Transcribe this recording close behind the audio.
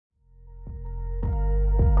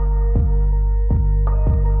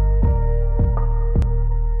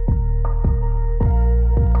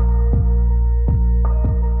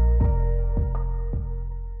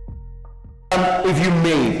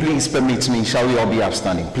may please permit me, shall we all be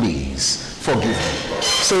upstanding? Please, forgive me.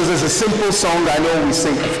 So there's a simple song I know we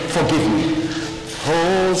sing, forgive me.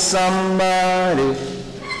 Oh, somebody,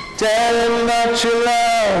 tell him that you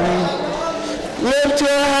love me. Lift your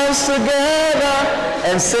hands together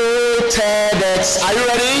and say TEDx. Are you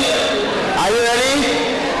ready? Are you ready?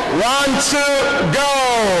 1, 2, go.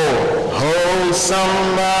 Oh,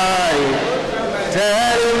 somebody,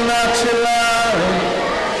 tell him that you love me.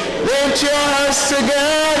 Lift your hands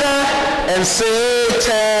together and say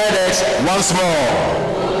TEDx. Once more.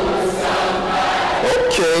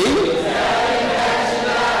 Okay.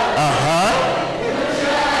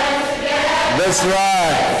 That's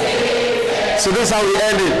right. So this is how we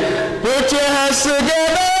end it. Put your hands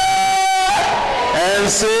together and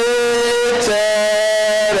say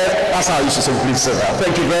TEDx. That's how you should simply say that.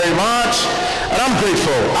 Thank you very much. And I'm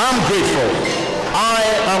grateful. I'm grateful. I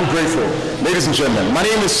am grateful. Ladies and gentlemen, my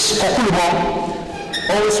name is Korku Lumor.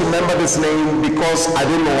 Always remember this name because I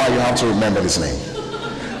don't know why you have to remember this name.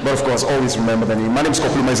 But of course, always remember the name. My name is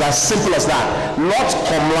Korku Lumor. It's as simple as that. Not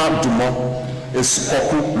Komla Dumo. It's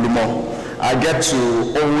Korku Lumor. I get to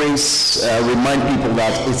always remind people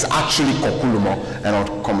that it's actually Korku Lumor and not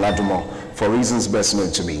Komla Dumo for reasons best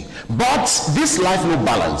known to me. But this life no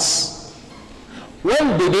balance.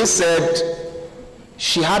 When Dede said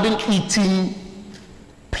she hadn't eaten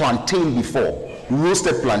plantain before,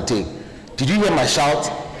 roasted plantain, did you hear my shout?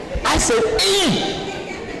 I said, "Eee!"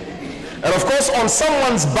 And of course, on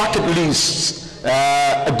someone's bucket list,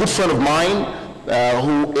 a good friend of mine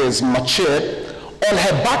who is matured, on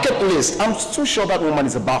her bucket list, I'm too sure that woman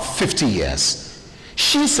is about 50 years.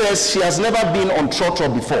 She says she has never been on trotro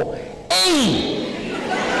before. Hey!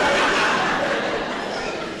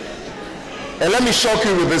 And let me shock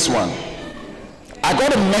you with this one. I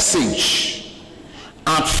got a message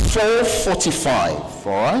at 4:45,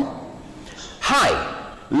 all right? Hi,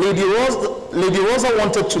 Lady Rosa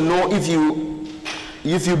wanted to know if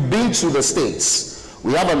you've been to the States.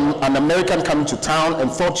 We have an American coming to town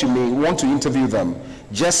and thought you may want to interview them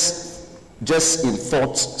just in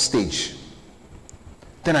thought stage.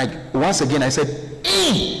 Then once again I said,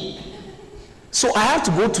 "Hey!" So I have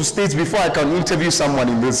to go to States before I can interview someone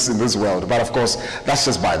in this world. But of course, that's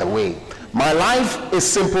just by the way. My life is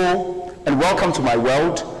simple, and welcome to my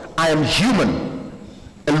world. I am human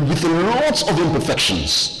and with lots of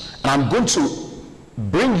imperfections. And I'm going to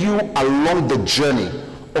bring you along the journey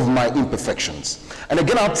of my imperfections. And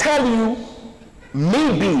again, I'll tell you,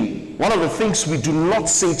 maybe one of the things we do not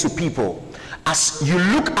say to people, as you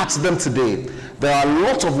look at them today, there are a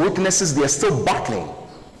lot of weaknesses they are still battling.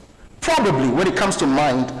 Probably when it comes to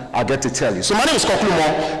mind, I'll get to tell you. So my name is Korku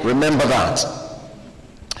Lumor, remember that.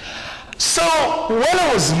 So when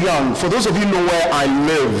I was young, for those of you who know where I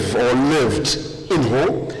live or lived in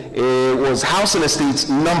Ho, it was House and Estate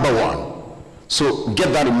number 1. So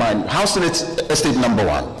get that in mind, House and Estate number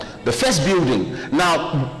 1. The first building.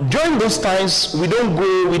 Now, during those times, we don't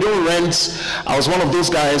rent. I was one of those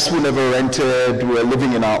guys who never rented. We were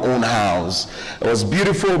living in our own house. It was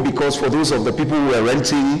beautiful because for those of the people who were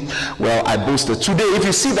renting, well, I boasted. Today, if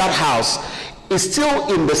you see that house, it's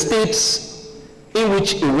still in the state in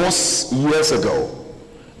which it was years ago.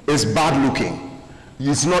 It's bad looking.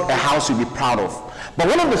 It's not a house you'll be proud of. But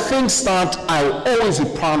one of the things that I'll always be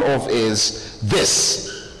proud of is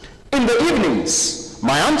this. In the evenings,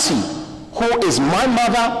 my auntie, who is my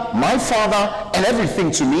mother, my father, and everything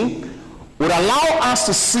to me, would allow us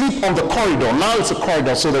to sleep on the corridor. Now it's a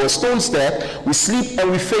corridor, so there were stones there. We sleep and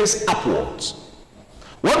we face upwards.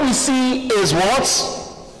 What we see is what?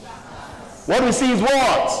 What we see is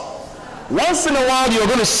what? Once in a while, you're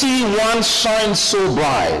going to see one shine so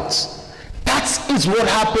bright. That is what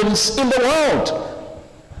happens in the world.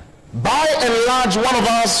 By and large, one of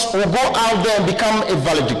us will go out there and become a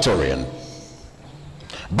valedictorian.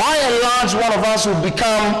 By and large, one of us will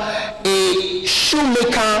become a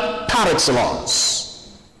shoemaker par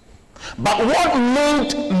excellence. But what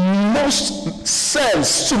made most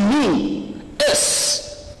sense to me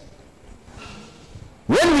is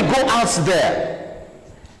when we go out there,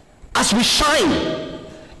 as we shine,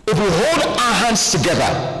 if we hold our hands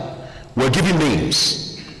together, we're giving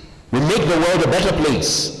names. We make the world a better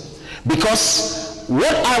place. Because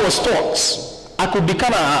what I was taught, I could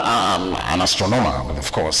become an astronomer,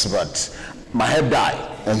 of course, but my head died,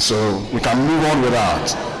 and so we can move on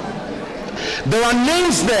without. There are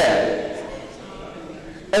names there.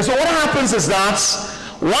 And so what happens is that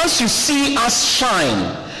once you see us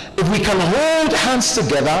shine, if we can hold hands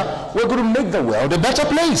together, we're going to make the world a better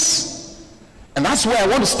place. And that's where I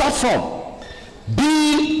want to start from.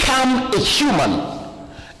 Become a human.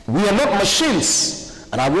 We are not machines.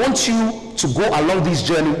 And I want you to go along this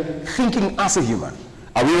journey thinking as a human.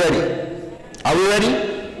 Are we ready? Are we ready?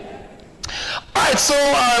 Alright, so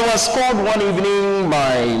I was called one evening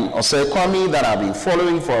by Ose Kwame that I've been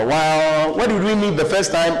following for a while. Where did we meet the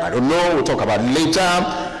first time? I don't know, we'll talk about it later.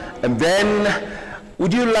 And then,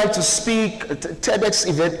 would you like to speak at TEDx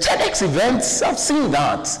event? TEDx events, I've seen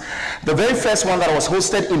that. The very first one that was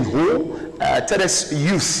hosted in Ho, TEDx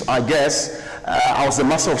Youth, I guess, I was the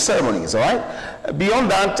master of ceremonies, all right? Beyond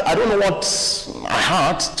that, I don't know what I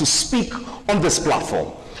had to speak on this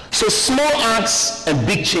platform. So small acts and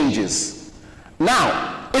big changes.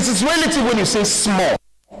 Now, it is relative when you say small.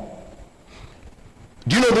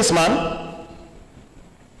 Do you know this man?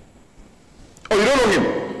 Oh, you don't know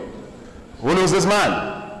him? Who knows this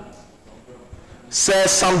man? Sir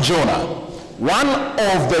Sam Jonah, one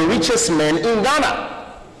of the richest men in Ghana.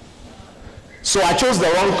 So I chose the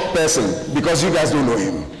wrong person because you guys don't know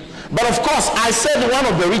him. But of course, I said one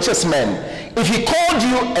of the richest men. If he called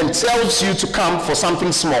you and tells you to come for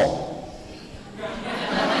something small,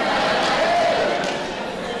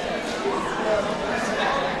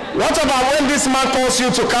 what about when this man calls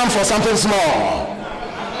you to come for something small?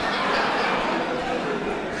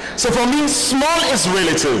 So for me, small is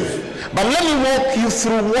relative. But let me walk you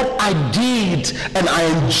through what I did and I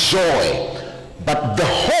enjoy. But the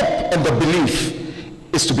hope and the belief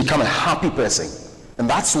is to become a happy person. And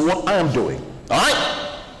that's what I am doing. All right?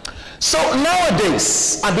 So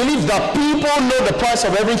nowadays, I believe that people know the price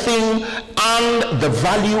of everything and the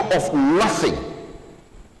value of nothing.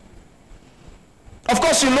 Of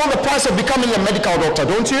course, you know the price of becoming a medical doctor,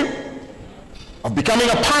 don't you? Of becoming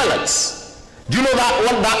a pilot. Do you know that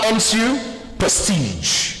what that earns you?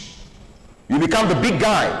 Prestige. You become the big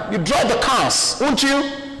guy. You drive the cars, won't you?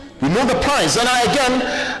 You know the price. And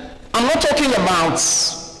I'm not talking about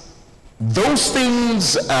those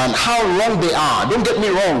things and how long they are. Don't get me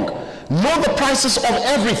wrong. Know the prices of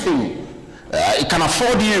everything. It can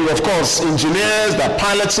afford you, of course, engineers, the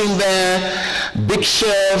pilots in there, big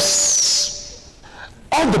chefs,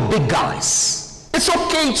 all the big guys. It's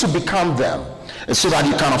okay to become them so that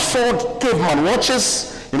you can afford caveman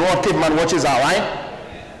watches. You know what caveman watches are, right?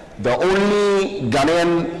 The only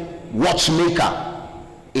Ghanaian watchmaker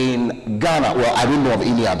in Ghana. Well, I don't know of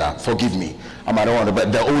any other. Forgive me. I don't want to,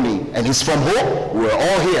 but the only. And he's from home. We're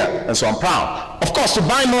all here. And so I'm proud. Of course, to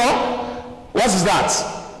buy more, what is that?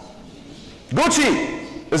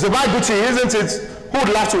 Gucci. It's to buy Gucci, isn't it? Who would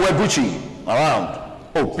love to wear Gucci around?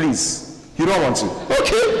 Oh, please. You don't want to.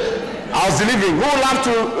 Okay. I was delivering. Who would love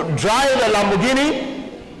to drive a Lamborghini?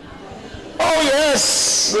 Oh,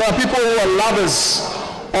 yes. There are people who are lovers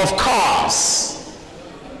of cars.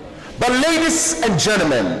 But ladies and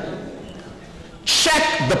gentlemen,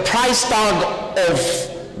 check the price tag of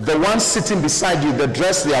the one sitting beside you, the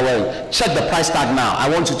dress they are wearing. Check the price tag now. I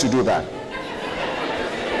want you to do that.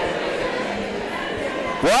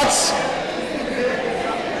 What?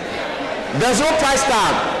 There's no price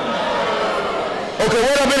tag. Okay,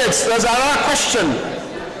 wait a minute. There's another question.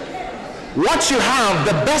 What you have,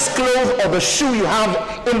 the best clothes or the shoe you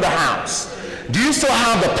have in the house, do you still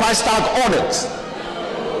have the price tag on it?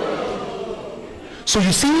 So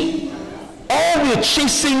you see, all we're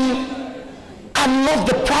chasing are not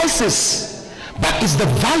the prices, but it's the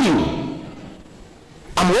value.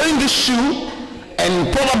 I'm wearing this shoe,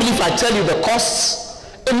 and probably if I tell you the costs,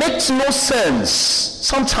 it makes no sense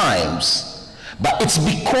sometimes. But it's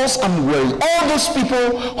because I'm wearing. All those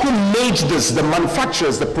people who made this, the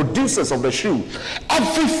manufacturers, the producers of the shoe,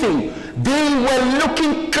 everything, they were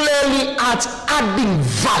looking clearly at adding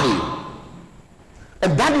value.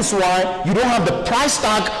 And that is why you don't have the price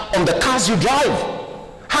tag on the cars you drive.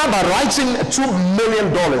 How about writing $2 million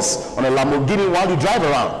on a Lamborghini while you drive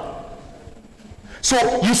around? So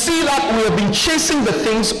you see that we have been chasing the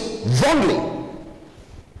things wrongly.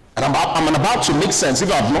 And I'm about to make sense.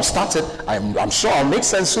 If I have not started, I'm sure I'll make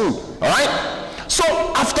sense soon. All right? So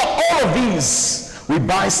after all of these, we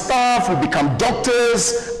buy stuff, we become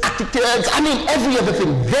doctors, architects, I mean every other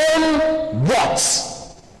thing. Then what?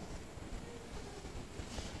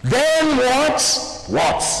 Then what?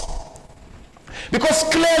 What? Because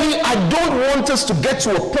clearly I don't want us to get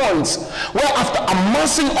to a point where after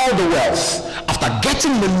amassing all the wealth, after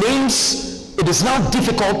getting the names, it is now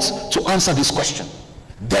difficult to answer this question.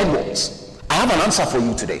 Then what? I have an answer for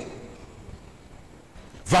you today.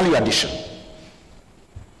 Value addition.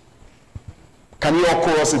 Can you all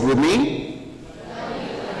chorus it with me?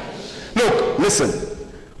 Look, listen.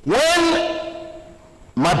 When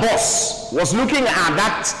my boss was looking at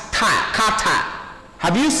that car tire,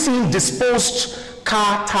 have you seen disposed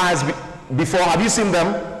car tires before? Have you seen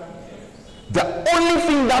them? The only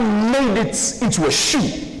thing that made it into a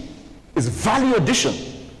shoe is value addition.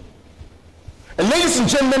 And ladies and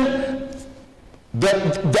gentlemen,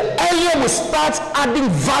 the earlier we start adding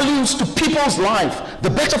values to people's life, the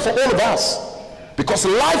better for all of us. Because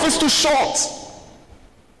life is too short.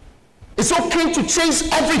 It's okay to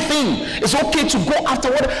chase everything. It's okay to go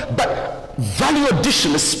after what, but value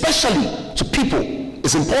addition, especially to people,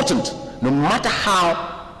 is important, no matter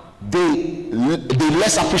how they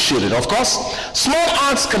less appreciate it. Of course, small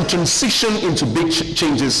acts can transition into big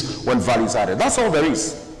changes when value is added. That's all there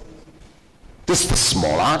is. This is the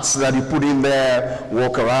small acts that you put in there,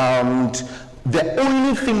 walk around. The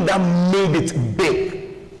only thing that made it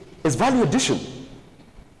big is value addition.